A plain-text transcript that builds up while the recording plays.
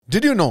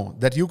Did you know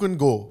that you can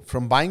go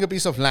from buying a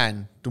piece of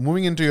land to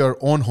moving into your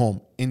own home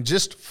in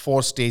just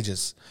 4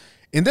 stages?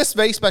 In this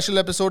very special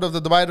episode of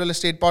the Dubai Real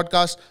Estate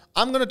Podcast,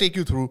 I'm going to take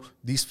you through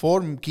these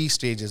 4 key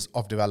stages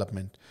of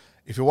development.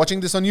 If you're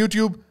watching this on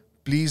YouTube,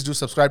 please do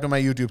subscribe to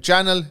my YouTube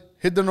channel,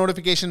 hit the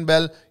notification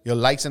bell. Your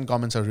likes and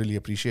comments are really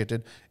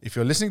appreciated. If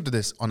you're listening to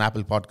this on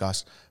Apple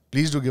Podcasts,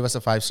 please do give us a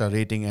 5-star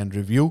rating and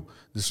review.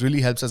 This really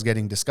helps us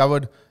getting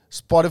discovered.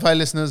 Spotify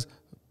listeners,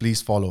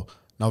 please follow.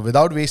 Now,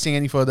 without wasting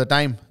any further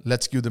time,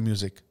 let's cue the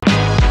music.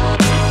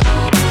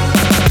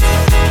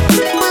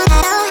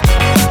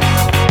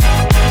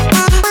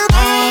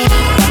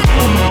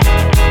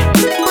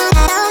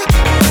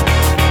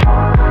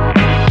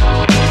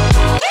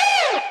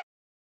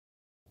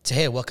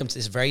 TAHIR, welcome to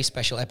this very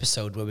special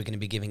episode where we're going to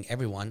be giving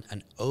everyone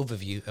an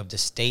overview of the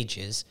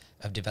stages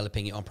of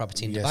developing your own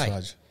property in Dubai. Yes,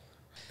 Raj.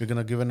 We're going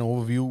to give an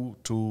overview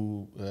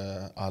to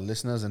our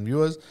listeners and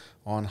viewers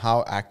on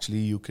how actually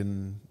you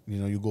can,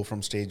 you go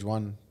from stage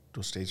 1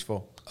 to stage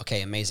 4.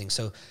 Okay, amazing.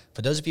 So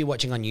for those of you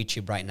watching on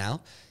YouTube right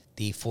now,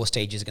 the 4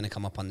 stages are going to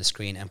come up on the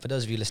screen. And for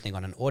those of you listening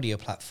on an audio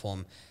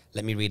platform,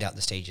 let me read out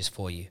the stages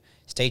for you.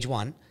 Stage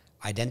 1,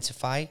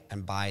 identify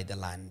and buy the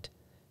land.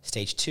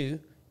 Stage 2,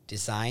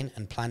 design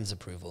and plans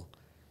approval.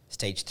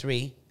 Stage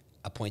 3,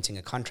 appointing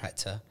a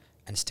contractor.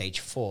 And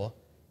stage 4,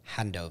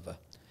 handover.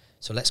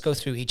 So let's go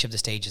through each of the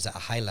stages at a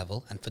high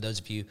level. And for those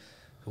of you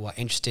who are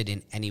interested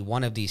in any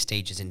one of these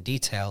stages in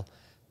detail,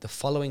 the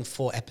following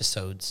 4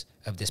 episodes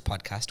of this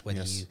podcast,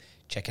 whether you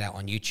check it out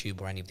on YouTube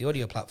or any of the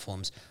audio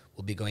platforms,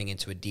 will be going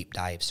into a deep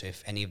dive. So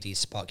if any of these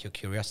spark your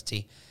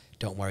curiosity,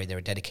 don't worry, there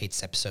are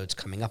dedicated episodes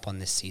coming up on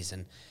this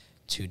season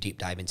to deep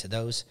dive into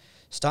those.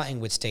 Starting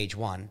with stage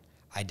 1,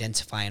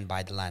 identify and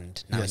buy the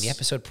land. Now, in the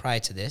episode prior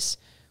to this,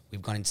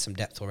 we've gone into some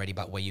depth already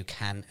about where you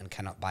can and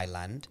cannot buy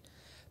land.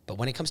 But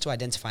when it comes to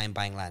identifying and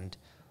buying land,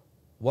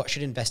 what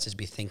should investors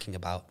be thinking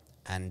about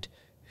and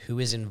who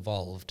is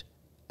involved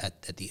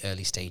at the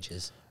early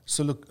stages?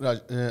 So look,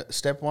 Raj,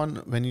 step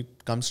 1, when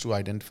it comes to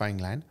identifying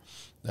land,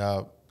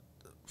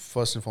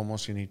 first and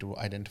foremost, you need to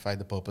identify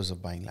the purpose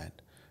of buying land.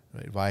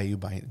 Right? Why are you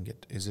buying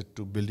it? Is it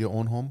to build your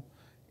own home?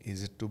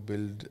 Is it to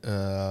build,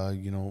 a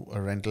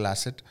rental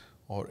asset?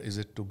 Or is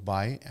it to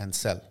buy and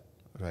sell?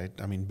 Right?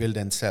 I mean, build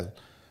and sell.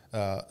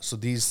 So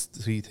these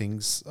 3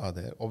 things are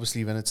there.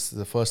 Obviously, when it's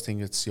the first thing,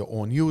 it's your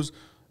own use.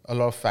 A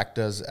lot of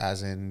factors,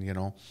 as in,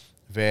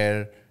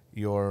 where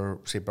your,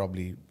 say,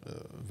 probably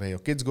where your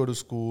kids go to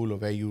school or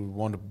where you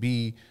want to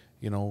be,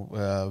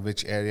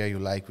 which area you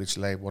like,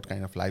 what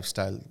kind of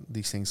lifestyle.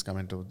 These things come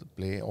into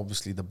play.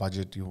 Obviously, the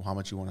budget, how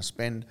much you want to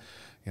spend,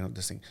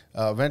 this thing.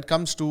 When it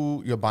comes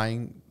to your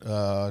buying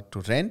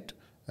to rent,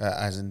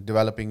 as in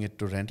developing it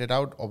to rent it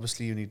out,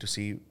 obviously you need to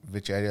see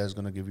which area is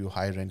going to give you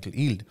high rental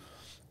yield.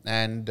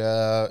 And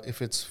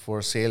if it's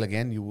for sale,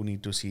 again, you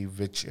need to see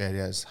which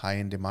area is high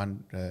in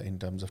demand in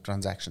terms of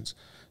transactions.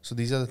 So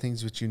these are the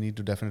things which you need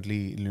to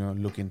definitely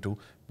look into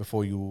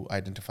before you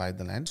identify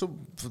the land. So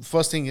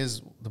first thing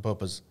is the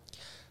purpose.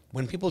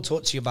 When people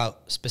talk to you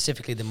about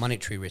specifically the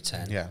monetary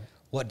return, Yeah.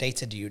 what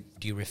data do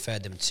you refer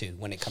them to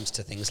when it comes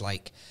to things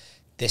like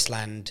this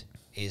land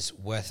is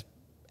worth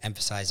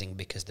emphasizing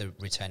because the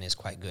return is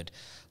quite good?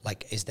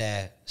 Like, is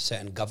there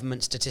certain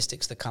government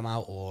statistics that come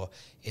out, or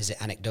is it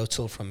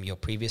anecdotal from your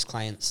previous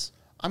clients?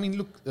 I mean,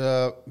 look,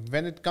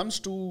 when it comes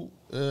to,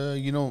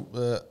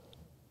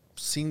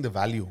 seeing the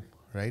value,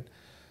 right?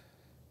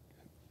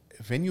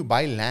 When you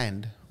buy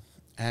land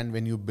and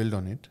when you build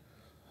on it,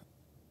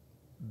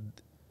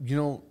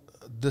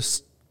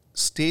 the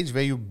stage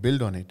where you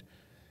build on it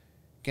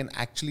can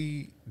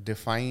actually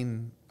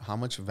define how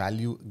much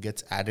value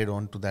gets added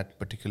on to that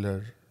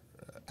particular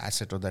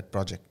asset or that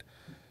project.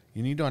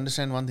 You need to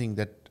understand one thing,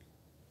 that,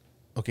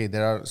 okay,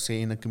 there are,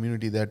 say, in a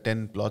community, there are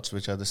 10 plots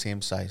which are the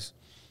same size.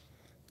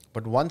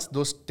 But once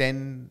those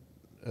 10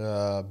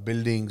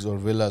 buildings or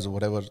villas or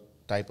whatever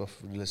type of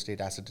real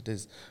estate asset it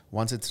is,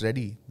 once it's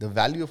ready, the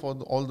value of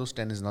all those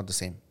 10 is not the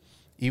same,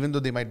 even though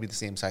they might be the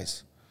same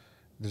size.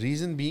 The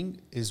reason being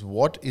is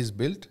what is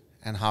built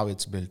and how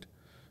it's built.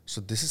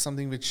 So this is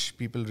something which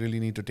people really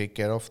need to take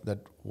care of, that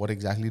what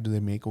exactly do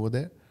they make over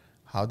there,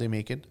 how they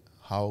make it,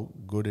 how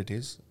good it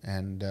is,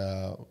 and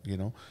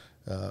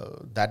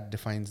that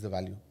defines the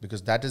value,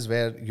 because that is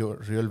where your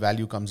real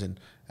value comes in.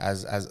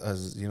 As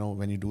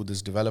when you do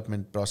this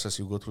development process,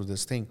 you go through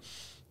this thing.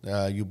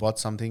 You bought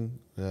something,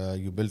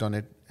 you built on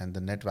it, and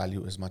the net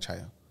value is much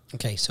higher.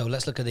 Okay, so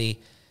let's look at the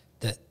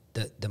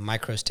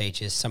micro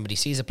stages. Somebody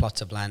sees a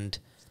plot of land,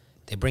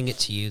 they bring it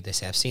to you, they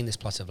say, I've seen this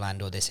plot of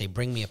land, or they say,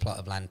 bring me a plot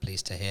of land,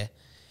 please, TAHIR.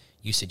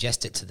 You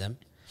suggest it to them,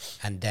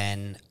 and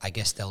then I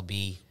guess there'll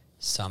be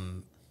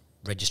some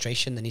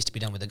registration that needs to be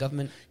done with the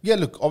government. Yeah,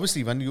 look,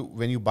 obviously when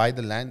you buy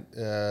the land,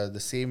 the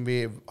same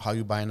way how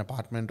you buy an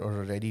apartment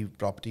or a ready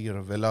property or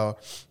a villa,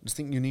 this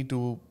thing, you need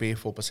to pay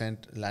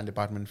 4% land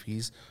department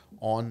fees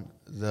on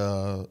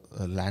the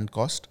land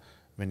cost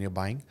when you're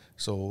buying.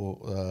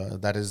 So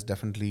that is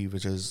definitely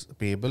which is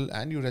payable,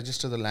 and you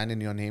register the land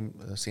in your name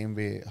same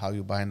way how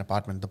you buy an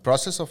apartment. The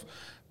process of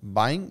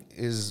buying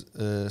is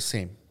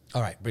same.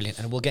 All right, brilliant.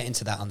 And we'll get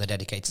into that on the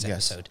dedicated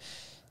Yes. episode.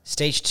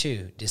 Stage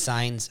 2,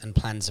 designs and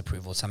plans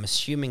approval. So I'm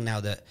assuming now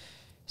that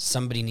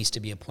somebody needs to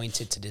be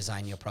appointed to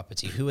design your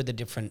property. Who are the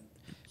different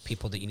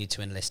people that you need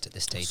to enlist at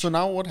this stage? So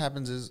now what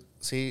happens is,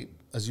 say,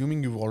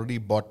 assuming you've already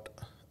bought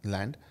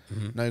land,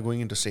 now you're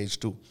going into stage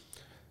 2.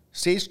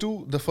 Stage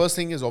 2, the first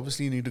thing is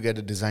obviously you need to get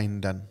a design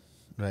done,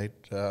 right?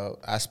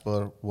 As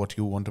per what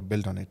you want to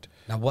build on it.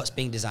 Now, what's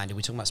being designed? Are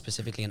we talking about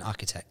specifically an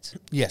architect?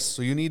 Yes,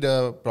 so you need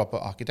a proper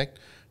architect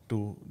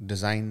to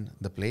design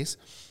the place.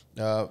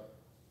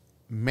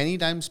 Many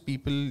times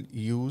people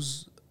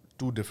use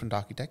 2 different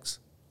architects,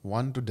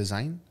 one to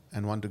design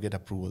and one to get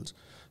approvals.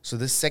 So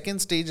this second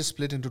stage is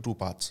split into 2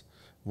 parts.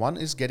 One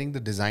is getting the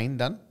design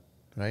done,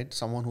 right?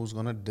 Someone who's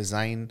going to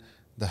design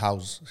the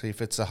house. So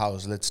if it's a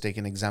house, let's take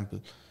an example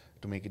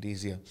to make it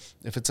easier.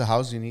 If it's a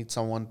house, you need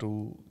someone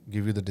to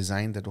give you the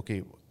design that,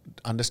 okay,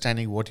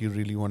 understanding what you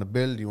really want to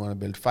build. You want to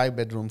build 5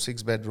 bedrooms,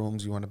 6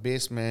 bedrooms, you want a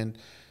basement,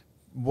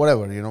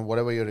 whatever,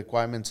 whatever your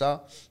requirements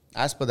are.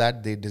 As per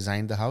that, they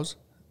design the house.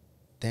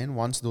 Then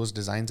once those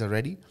designs are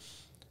ready,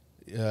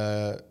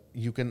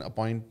 you can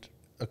appoint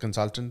a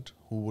consultant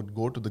who would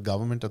go to the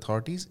government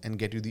authorities and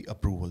get you the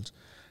approvals.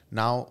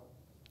 Now,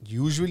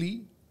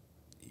 usually,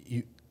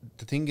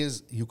 the thing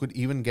is, you could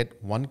even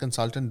get one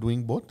consultant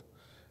doing both,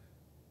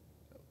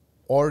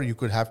 or you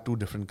could have 2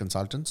 different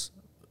consultants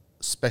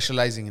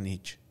specializing in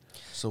each.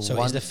 So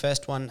is the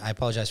first one, I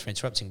apologize for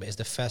interrupting, but is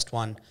the first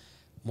one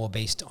more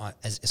based on,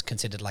 is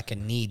considered like a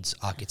needs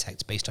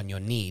architect based on your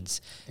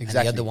needs? Exactly.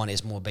 And the other one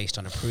is more based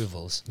on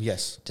approvals?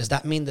 Yes. Does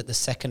that mean that the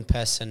second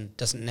person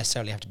doesn't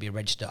necessarily have to be a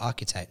registered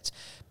architect,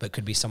 but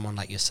could be someone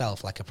like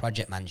yourself, like a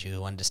project manager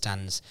who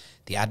understands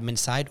the admin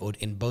side, or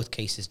in both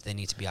cases they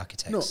need to be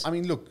architects? No, I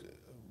mean, look,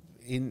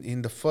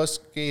 in the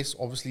first case,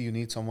 obviously you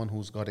need someone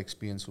who's got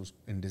experience who's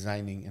in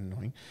designing and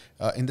knowing.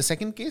 In the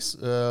second case,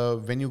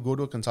 when you go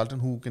to a consultant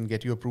who can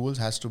get you approvals,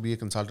 has to be a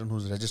consultant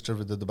who's registered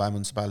with the Dubai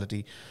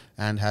municipality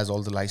and has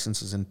all the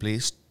licenses in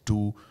place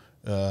to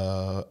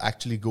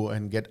actually go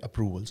and get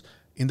approvals.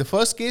 In the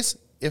first case,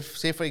 if,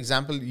 say, for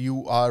example,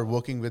 you are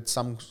working with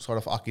some sort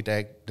of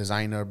architect,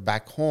 designer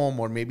back home,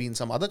 or maybe in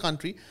some other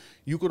country,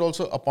 you could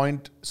also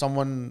appoint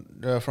someone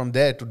from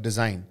there to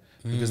design,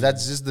 because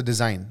that's just the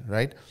design,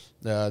 right?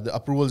 The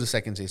approval is the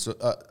second stage. So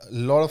a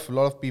lot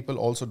of people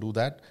also do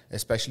that,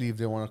 especially if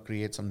they want to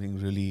create something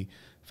really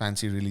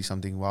fancy, really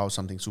something wow,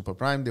 something super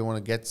prime. They want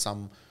to get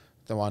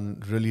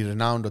someone really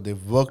renowned or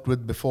they've worked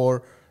with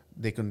before.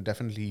 They can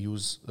definitely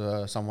use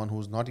someone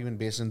who's not even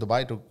based in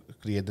Dubai to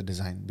create the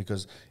design,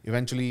 because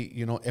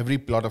eventually, every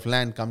plot of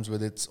land comes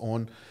with its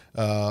own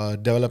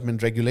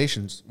development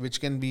regulations, which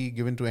can be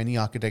given to any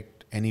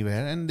architect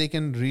anywhere, and they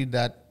can read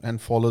that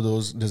and follow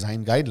those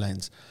design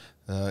guidelines.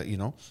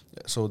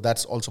 So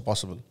that's also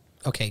possible.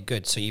 Okay,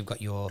 good. So you've got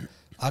your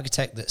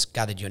architect that's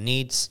gathered your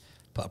needs,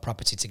 put a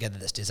property together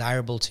that's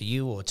desirable to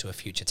you or to a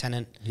future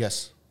tenant.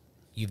 Yes.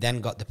 You've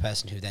then got the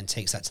person who then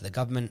takes that to the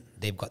government.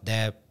 They've got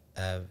their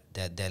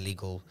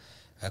legal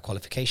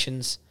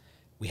qualifications.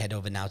 We head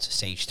over now to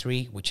stage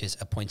 3, which is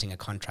appointing a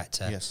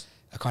contractor. Yes.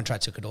 A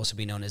contractor could also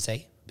be known as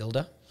a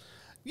builder.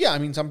 Yeah, I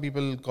mean, some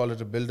people call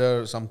it a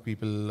builder. Some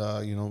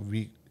people,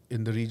 we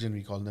in the region,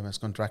 we call them as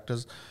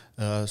contractors.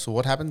 So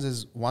what happens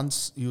is,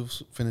 once you've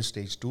finished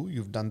stage 2,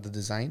 you've done the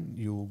design,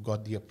 you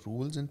got the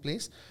approvals in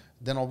place,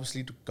 then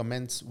obviously to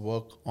commence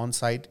work on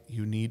site,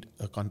 you need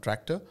a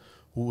contractor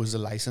who is a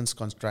licensed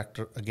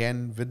contractor,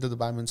 again, with the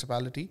Dubai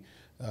municipality,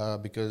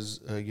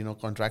 because,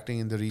 contracting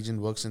in the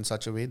region works in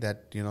such a way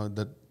that,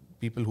 the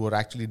people who are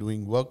actually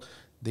doing work,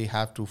 they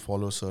have to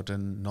follow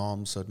certain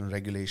norms, certain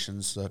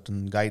regulations,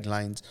 certain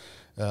guidelines,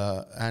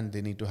 and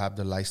they need to have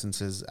the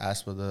licenses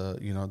as per the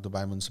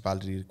Dubai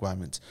municipality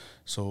requirements.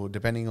 So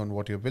depending on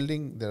what you're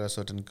building, there are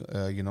certain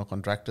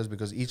contractors,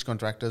 because each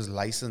contractor's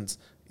license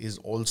is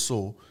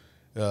also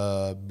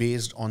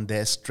based on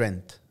their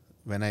strength.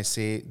 When I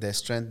say their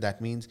strength,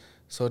 that means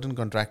certain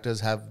contractors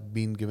have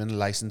been given a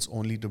license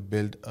only to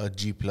build a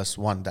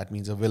G+1, that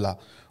means a villa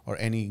or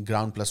any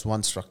ground plus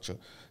 1 structure.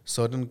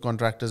 Certain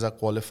contractors are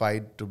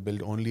qualified to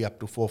build only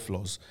up to 4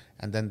 floors.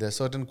 And then there are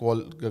certain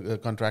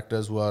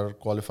contractors who are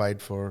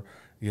qualified for,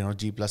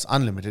 G plus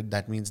unlimited.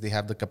 That means they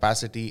have the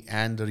capacity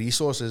and the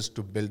resources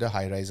to build a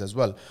high rise as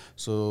well.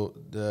 So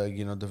the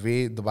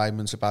way the Dubai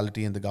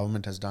municipality and the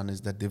government has done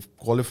is that they've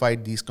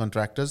qualified these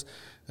contractors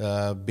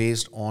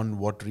based on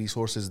what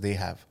resources they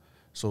have.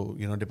 So,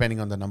 depending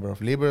on the number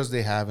of laborers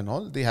they have and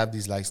all, they have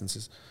these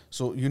licenses.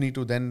 So you need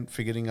to then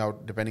figuring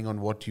out, depending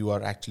on what you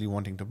are actually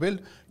wanting to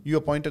build, you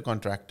appoint a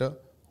contractor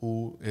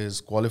who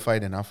is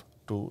qualified enough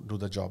to do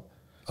the job.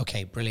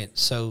 Okay, brilliant.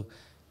 So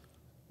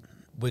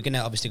we're going to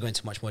obviously go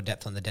into much more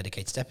depth on the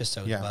dedicated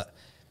episode, but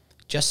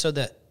just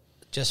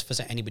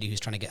for anybody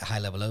who's trying to get a high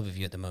level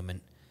overview at the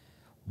moment,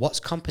 what's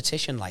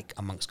competition like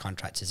amongst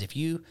contractors? If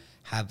you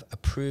have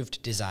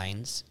approved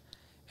designs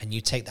and you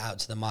take that out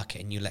to the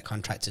market and you let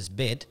contractors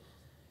bid,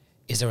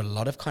 Is there a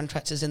lot of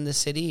contractors in the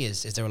city?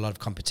 Is there a lot of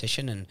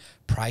competition and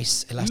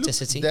price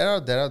elasticity?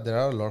 Look, there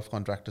are a lot of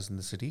contractors in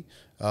the city.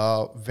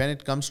 When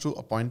it comes to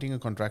appointing a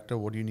contractor,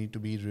 what you need to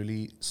be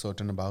really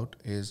certain about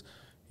is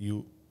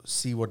you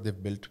see what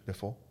they've built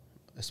before,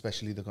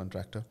 especially the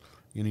contractor.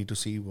 You need to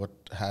see what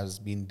has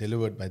been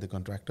delivered by the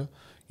contractor.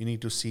 You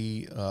need to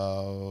see,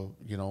 how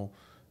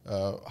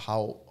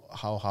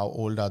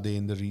old are they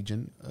in the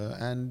region,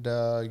 and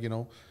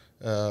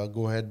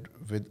go ahead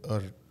with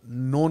a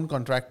known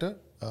contractor.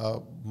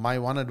 My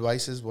one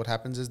advice is, what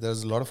happens is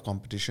there's a lot of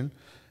competition,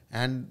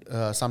 and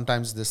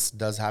sometimes this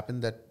does happen,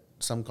 that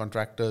some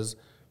contractors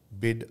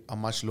bid a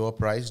much lower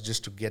price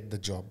just to get the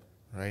job,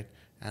 right?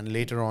 And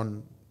later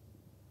on,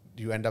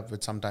 you end up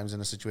with sometimes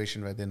in a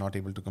situation where they're not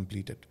able to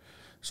complete it.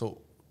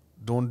 So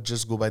don't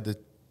just go by the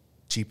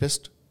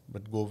cheapest,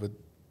 but go with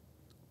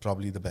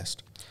probably the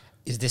best.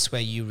 Is this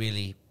where you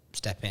really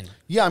step in?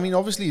 Yeah, I mean,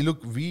 obviously,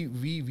 look,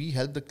 we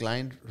help the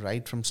client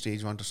right from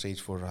stage 1 to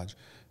stage 4, Raj,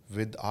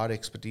 with our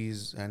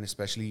expertise. And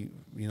especially,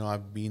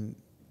 I've been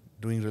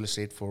doing real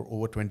estate for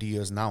over 20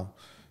 years now,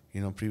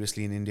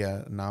 previously in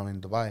India, now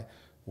in Dubai.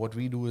 What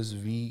we do is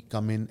we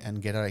come in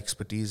and get our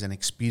expertise and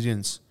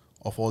experience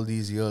of all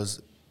these years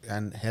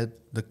and help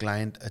the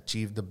client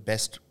achieve the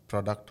best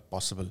product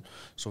possible.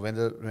 So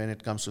when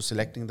it comes to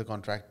selecting the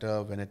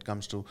contractor, when it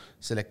comes to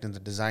selecting the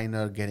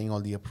designer, getting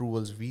all the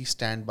approvals, we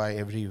stand by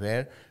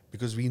everywhere,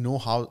 because we know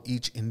how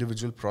each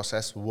individual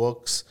process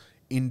works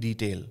in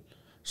detail.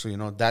 So,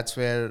 that's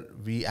where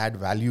we add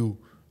value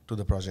to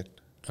the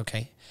project.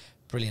 Okay,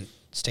 brilliant.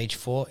 Stage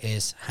 4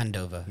 is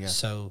handover. Yeah.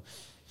 So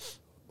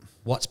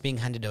what's being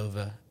handed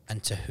over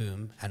and to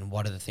whom, and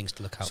what are the things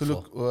to look out for? So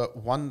look,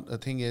 one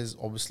thing is,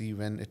 obviously,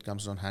 when it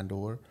comes on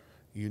handover,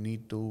 you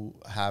need to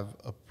have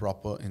a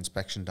proper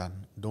inspection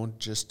done. Don't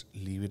just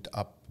leave it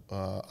up.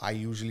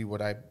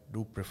 What I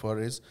do prefer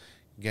is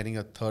getting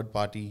a third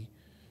party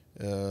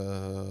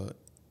to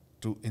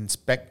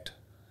inspect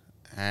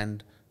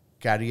and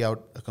carry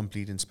out a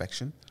complete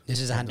inspection. This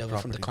is a handover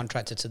from the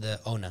contractor to the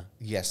owner?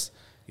 Yes.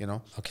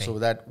 Okay. So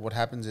that what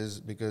happens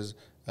is, because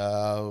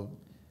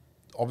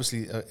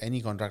obviously any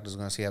contractor is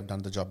going to say, I've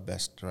done the job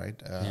best,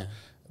 right?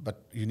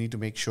 But you need to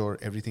make sure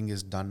everything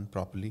is done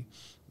properly.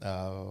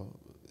 There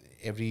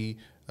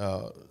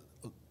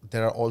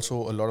are also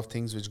a lot of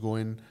things which go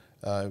in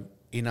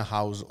a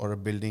house or a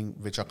building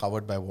which are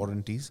covered by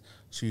warranties.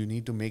 So you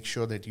need to make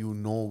sure that you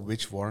know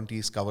which warranty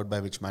is covered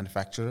by which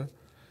manufacturer.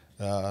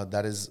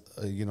 That is,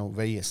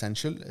 very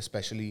essential,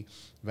 especially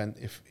when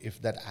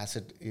if that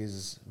asset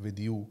is with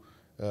you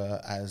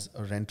as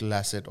a rental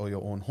asset or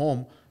your own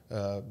home,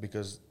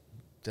 because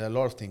there are a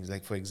lot of things.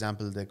 Like, for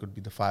example, there could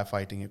be the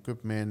firefighting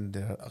equipment,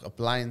 there are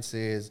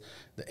appliances,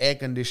 the air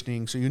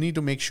conditioning. So you need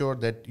to make sure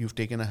that you've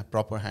taken a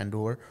proper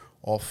handover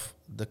of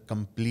the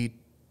complete,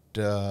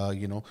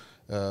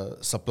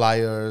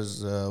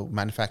 suppliers,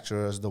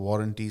 manufacturers, the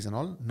warranties and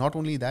all. Not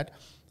only that,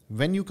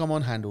 when you come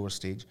on handover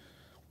stage,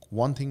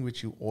 one thing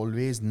which you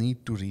always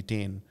need to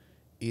retain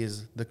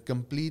is the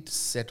complete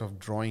set of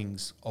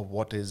drawings of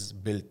what is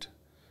built.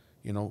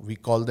 We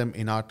call them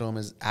in our term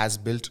as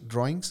built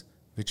drawings,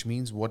 which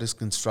means what is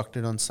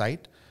constructed on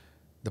site,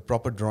 the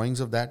proper drawings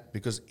of that,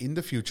 because in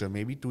the future,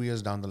 maybe 2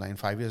 years down the line,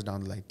 5 years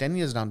down the line, 10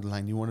 years down the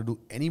line, you want to do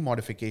any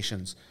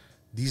modifications,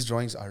 these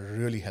drawings are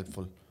really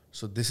helpful.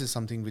 So this is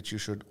something which you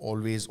should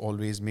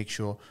always make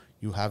sure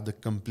you have the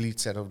complete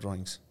set of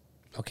drawings.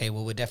 Okay,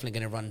 well, we're definitely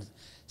going to run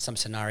some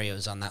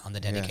scenarios on that on the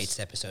dedicated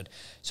episode.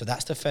 So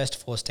that's the first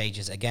 4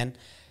 stages. Again,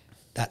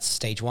 that's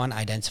stage 1,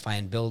 identify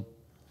and build.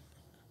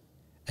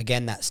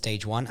 Again, that's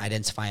stage 1,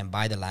 identify and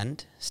buy the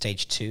land.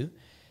 Stage 2,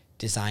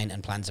 design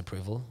and plans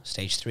approval.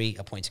 Stage 3,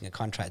 appointing a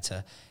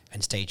contractor.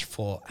 And stage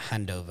 4,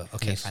 handover.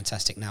 Okay, yes.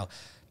 Fantastic. Now,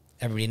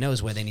 everybody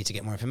knows where they need to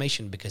get more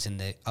information, because in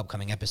the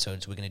upcoming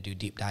episodes, we're going to do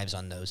deep dives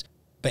on those.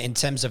 But in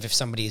terms of if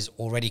somebody is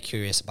already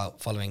curious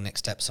about following next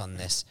steps on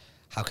this,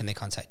 how can they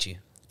contact you?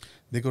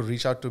 They could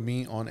reach out to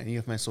me on any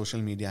of my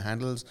social media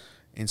handles,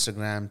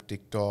 Instagram,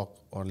 TikTok,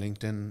 or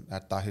LinkedIn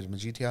at TAHIR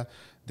MAJITHIA.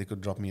 They could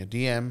drop me a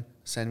DM,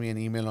 send me an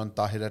email on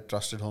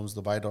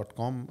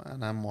tahir@trustedhomesdubai.com,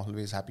 and I'm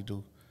always happy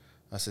to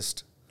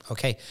assist.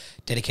 Okay,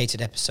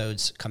 dedicated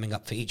episodes coming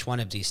up for each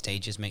one of these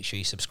stages. Make sure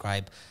you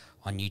subscribe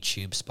on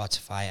YouTube,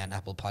 Spotify, and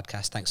Apple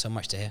Podcasts. Thanks so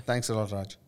much, Tahir. Thanks a lot, Raj.